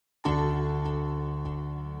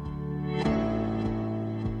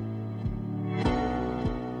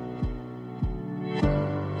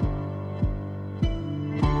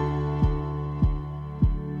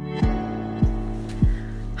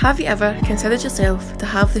Have you ever considered yourself to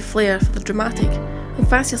have the flair for the dramatic and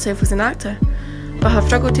fancy yourself as an actor, but have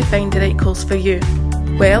struggled to find the right course for you?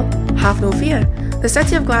 Well, have no fear. The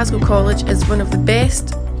City of Glasgow College is one of the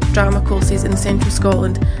best drama courses in central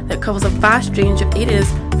Scotland that covers a vast range of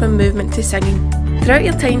areas from movement to singing. Throughout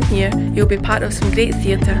your time here, you'll be part of some great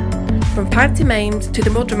theatre, from pantomimes to the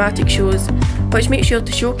more dramatic shows, which make sure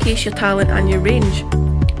to showcase your talent and your range.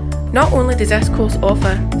 Not only does this course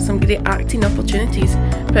offer some great acting opportunities,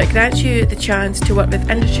 but it grants you the chance to work with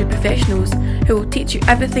industry professionals who will teach you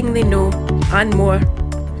everything they know and more.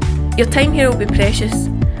 Your time here will be precious,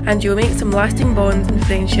 and you'll make some lasting bonds and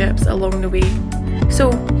friendships along the way. So,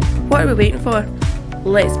 what are we waiting for?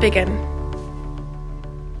 Let's begin.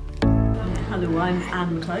 Hello, I'm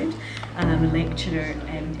Anne McLeod and I'm a lecturer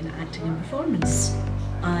in acting and performance.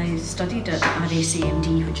 I studied at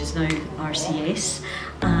RACMD, which is now RCS,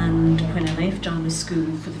 and when I left drama school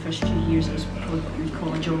for the first few years I was probably what you would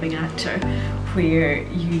call a jobbing actor, where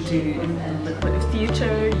you do a little bit of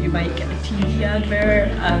theatre, you might get a TV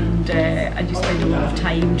advert, and you spend a lot of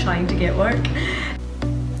time trying to get work.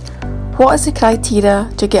 What is the criteria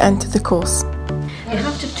to get into the course? You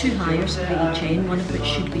have to have 2 hires for HN, one of which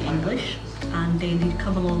should be English, and then they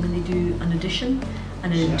come along and they do an audition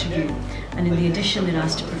and an interview. And in the audition they're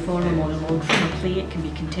asked to perform a monologue from a play. It can be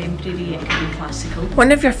contemporary, it can be classical.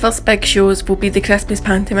 One of your first big shows will be the Christmas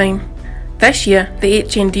pantomime. This year, the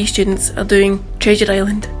HND students are doing Treasure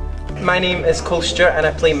Island. My name is Cole Stewart and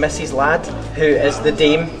I play Mrs. Ladd, who is the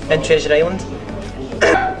dame in Treasure Island.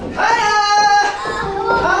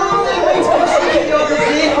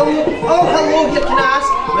 Oh, hello, you can ask.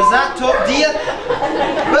 Was that top deer?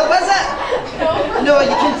 Well, was it? No, you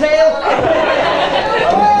can tell.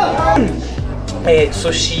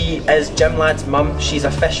 So she is Jim Ladd's mum. She's a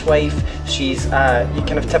fishwife. She's you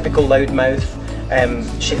kind of typical loudmouth.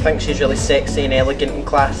 She thinks she's really sexy and elegant and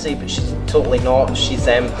classy, but she's totally not. She's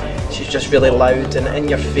just really loud and in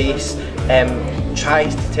your face.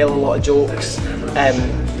 Tries to tell a lot of jokes and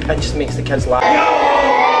just makes the kids laugh.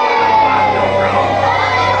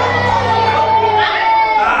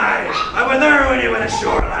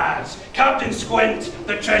 Ashore, lads. Captain Squint,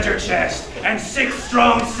 the treasure chest, and 6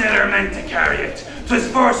 strong sailor men to carry it. 'Twas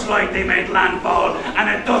first light they made landfall, and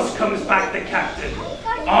at dusk comes back the captain,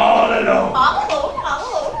 all alone. All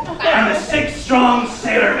alone. And the 6 strong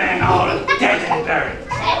sailor men all dead and buried.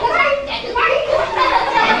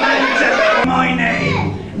 My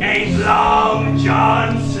name ain't Long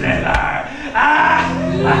John Slither.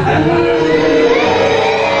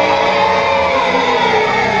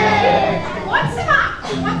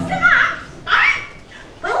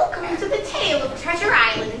 Welcome to the tale of Treasure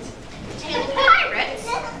Island. The tale of pirates.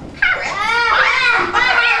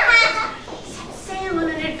 Set sail on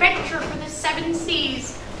an adventure for the 7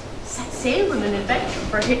 seas. Set sail on an adventure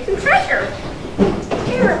for hidden treasure.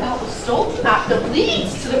 Hear about the stone map that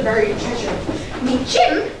leads to the buried treasure. Meet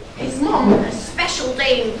Jim, his mom, a special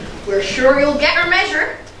dame. We're sure you'll get her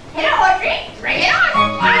measure. Hit it, Audrey. Bring it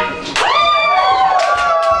on.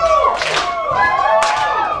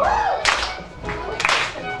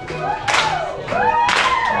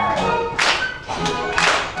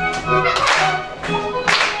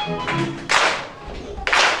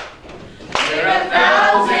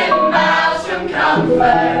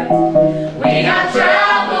 We have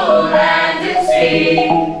traveled land and sea,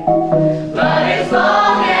 but as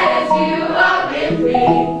long as you are with me,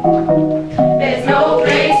 there's no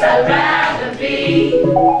place I'd rather be.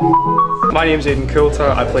 My name's Aidan Coulter,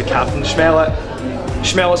 I play Captain Schmellet.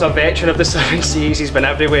 Schmellet's a veteran of the 7 seas, he's been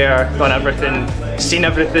everywhere, done everything, seen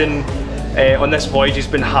everything. On this voyage he's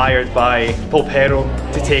been hired by Polperro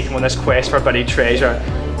to take him on this quest for buried treasure.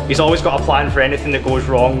 He's always got a plan for anything that goes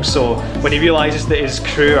wrong, so when he realises that his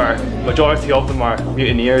crew, majority of them are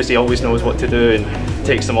mutineers, he always knows what to do and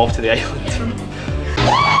takes them off to the island.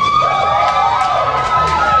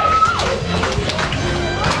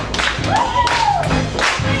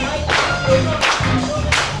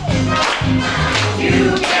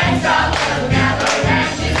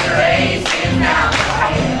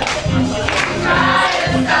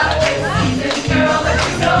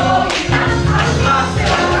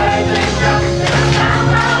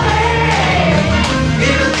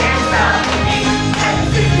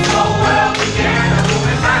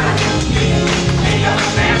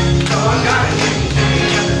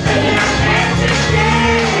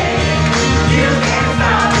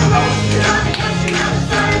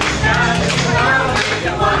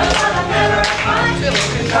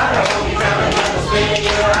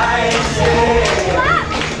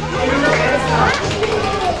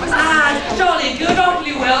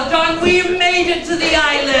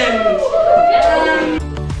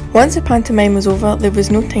 Once the pantomime was over, there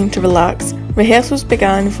was no time to relax. Rehearsals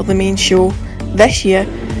began for the main show. This year,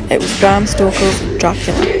 it was Bram Stoker's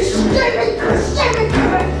Dracula. Kick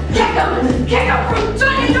him from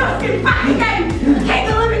Johnny Dawson back again! Kick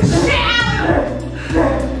the living shit out of him!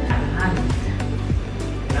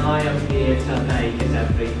 And I am here to make it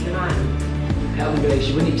every command. Elder,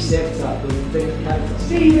 she wouldn't accept that, but the character.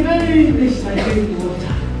 Stephen, this I drink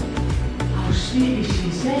water. How sweet is she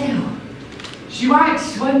sail? She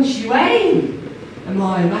wax when she wane. And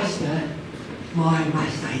my master,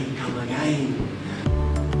 he come again.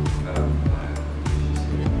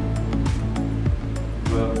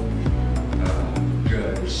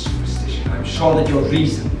 Good superstition. I'm sure that your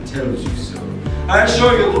reason tells you so. I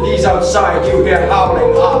assure you that these outside you hear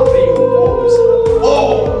howling half-breed wolves.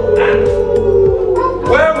 Oh, and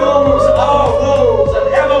werewolves are wolves, and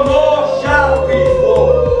evermore shall be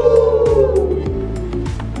wolves.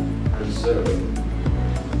 And so,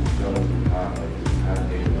 Jonathan Harley had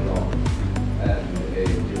a long and a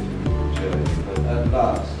difficult journey, but at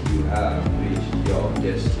last you have reached your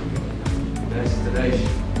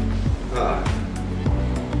destination.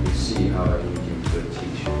 You see how I need you to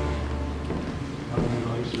teach.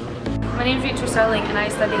 My name's Rachel Sterling and I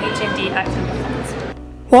study HND acting and performance.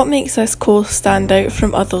 What makes this course stand out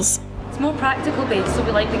from others? It's more practical based, so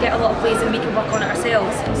we get a lot of plays and we can work on it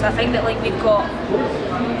ourselves. So I find that we've got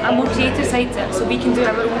a more creative side to it, so we can do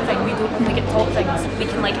our own thing. We don't only get taught things, we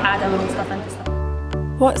can add our own stuff into stuff.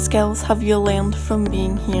 What skills have you learned from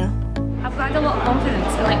being here? I've gained a lot of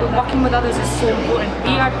confidence, and working with others is so important.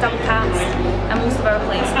 We are dumb cast in most of our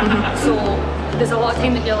plays, so there's a lot of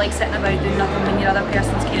time that you're sitting about doing nothing when your other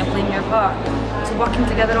person's kind of playing your part. So working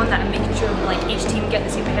together on that and making sure each team get the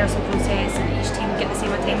same rehearsal process and each team get the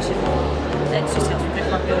same attention, it's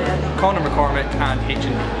good work really. Connor McCormick and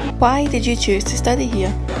HND. Why did you choose to study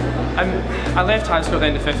here? I left high school at the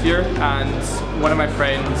end of 5th year, and one of my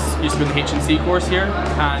friends used to be in the H&C course here,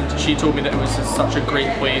 and she told me that it was just such a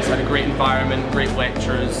great place, had a great environment, great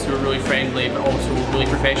lecturers who were really friendly but also really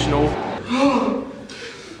professional.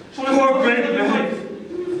 Poor great man!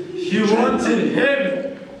 You wanted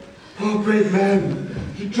him! Poor great man!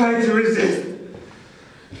 He tried to resist.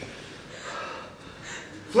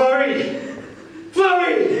 Flurry!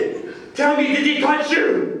 Flurry! Tell me, did he touch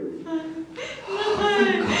you?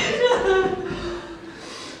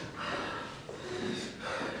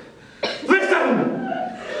 Listen!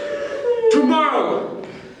 Tomorrow,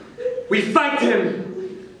 we fight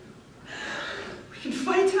him! We can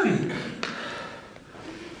fight him!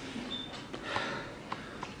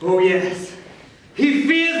 Oh yes, he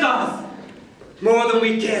fears us more than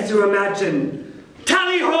we care to imagine.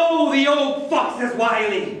 Tally-ho, the old fox is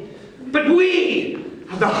wily, but we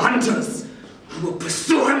are the hunters who will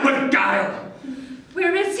pursue him with guile.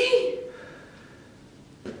 Where is he?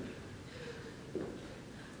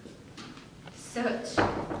 Such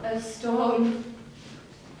a storm.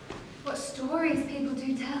 What stories people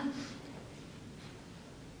do tell.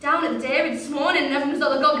 Down at the dairy this morning, everyone was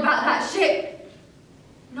all agog about that ship.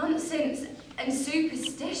 Nonsense and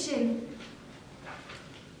superstition.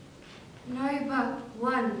 No but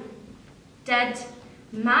one dead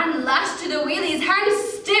man lashed to the wheel, his hand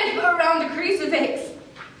stiff around a crucifix.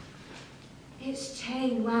 Its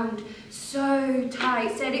chain wound so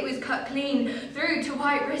tight, said it was cut clean through to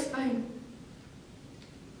white wristbone.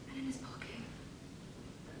 And in his pocket,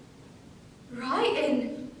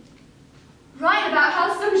 writing about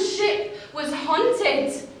how some ship was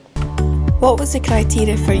haunted. What was the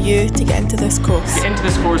criteria for you to get into this course? To get into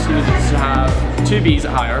this course you needed to have 2 Bs at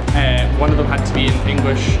higher. One of them had to be in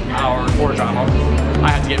English or drama. I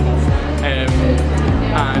had to get both.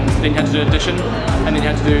 And then you had to do an audition, and then you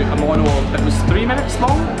had to do a monologue that was 3 minutes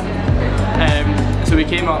long. So we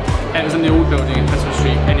came up, it was in the old building in Christmas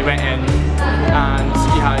Street, and you went in and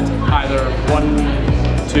you had either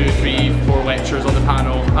 1, 2, 3, 4 lecturers on the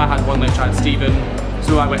panel. I had 1 lecturer, I had Stephen,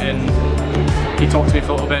 so I went in, he talked to me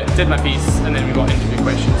for a little bit, did my piece, and then we got interview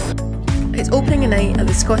questions. It's opening night at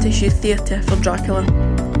the Scottish Youth Theatre for Dracula.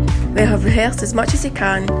 They have rehearsed as much as they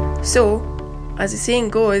can, so, as the saying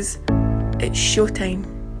goes, it's showtime.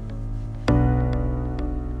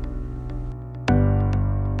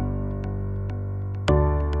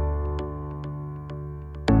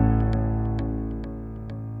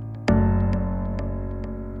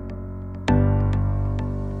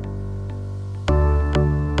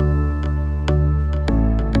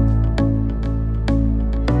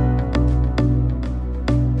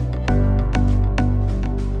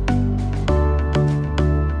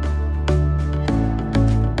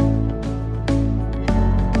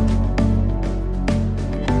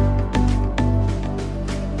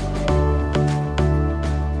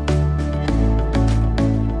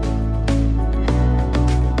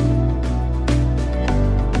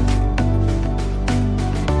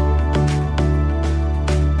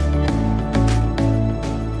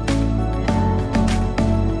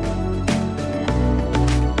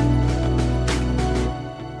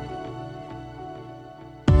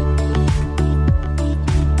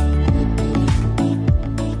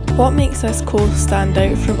 What makes this course stand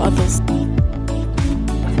out from others?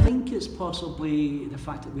 I think it's possibly the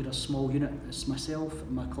fact that we're a small unit. It's myself,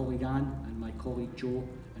 my colleague Anne, and my colleague Joe,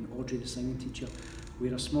 and Audrey, the singing teacher.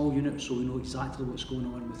 We're a small unit, so we know exactly what's going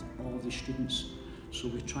on with all the students. So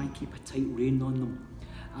we try and keep a tight rein on them.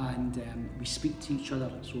 And we speak to each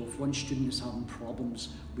other, so if one student is having problems,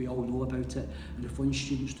 we all know about it, and if one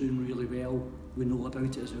student's doing really well, we know about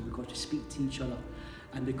it as well. We've got to speak to each other,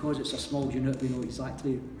 and because it's a small unit, we know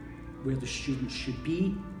exactly where the students should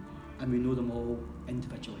be, and we know them all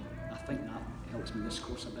individually. I think that helps me this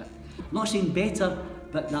course a bit. I'm not saying better,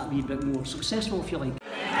 but that wee bit more successful, if you like.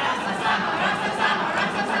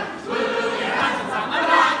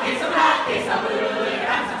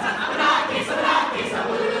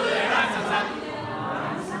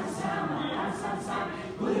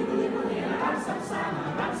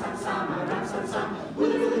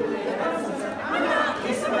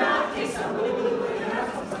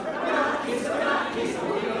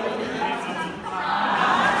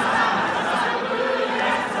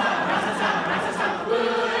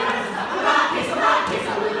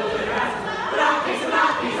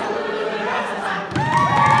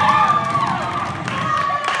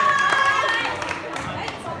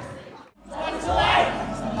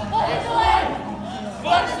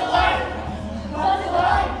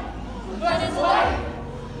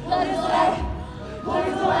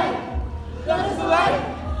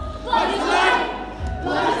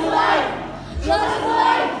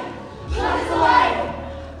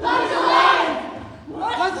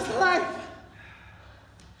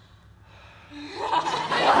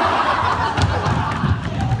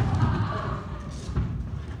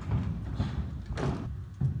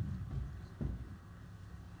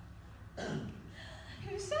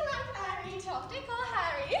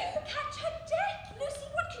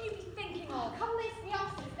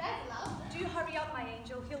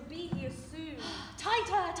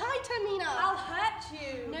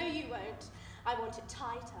 I want it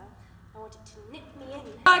tighter. I want it to nip me in.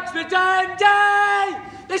 Thanks for Dundee!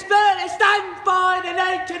 The spirit that stands by the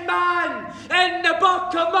naked man in the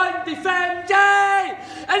book of undefended,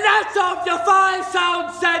 and that's of your five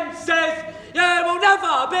sound senses. You will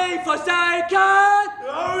never be forsaken.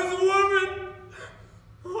 I was a woman.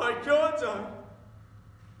 Why can't I?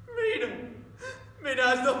 Mina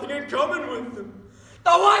has nothing in common with them.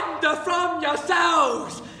 The wonder from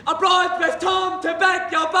yourselves, abroad with Tom to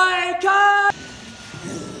beg your bacon.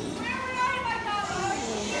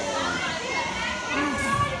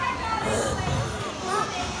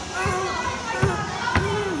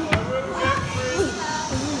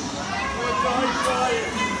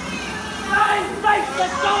 Face the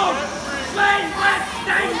storm! Swing with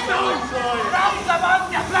station! Round among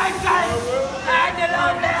your blankets! And the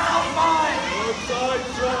lonely old boy!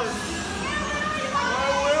 I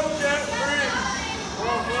will get free!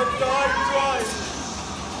 But I try!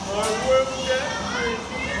 I will get free!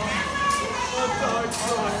 But I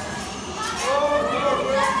try! Oh, I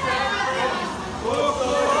will get free! But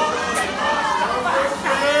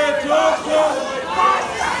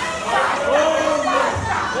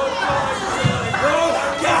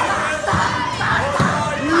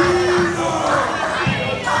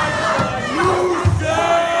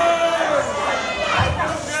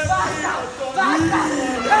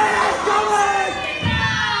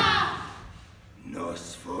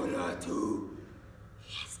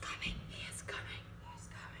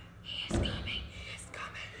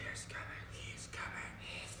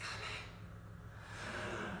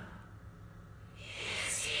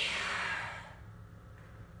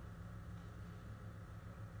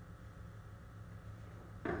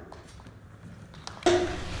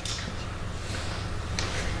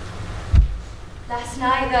Last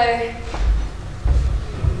night, though,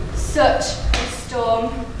 such a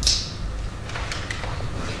storm.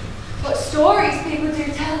 What stories people do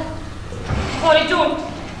tell. Polly, don't.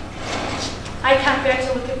 I can't bear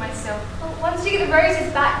to look at myself. Well, once you get the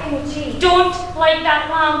roses back in your cheek. Don't light that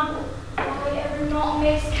lamp. Why, ever not,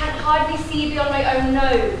 miss? Can't hardly see beyond my own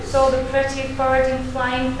nose. Saw the pretty bird and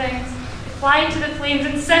flying things, flying to the flames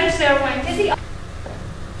and singe their wings. Is he?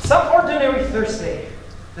 Some ordinary Thursday.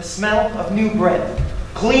 The smell of new bread,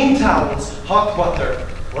 clean towels, hot butter,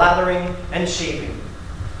 lathering and shaving.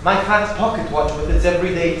 My fat pocket watch with its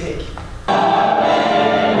everyday tick.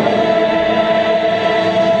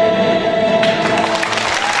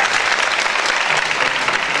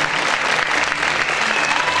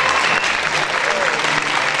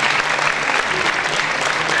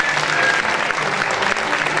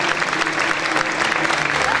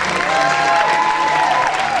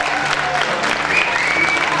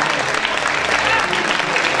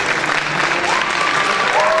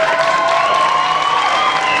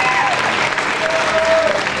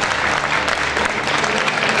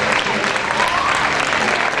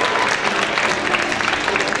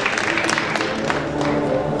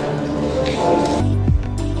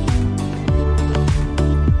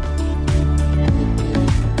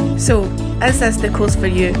 Is this the course for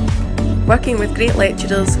you? Working with great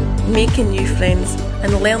lecturers, making new friends,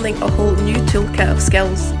 and learning a whole new toolkit of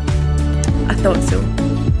skills? I thought so.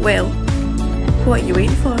 Well, what are you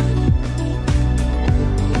waiting for?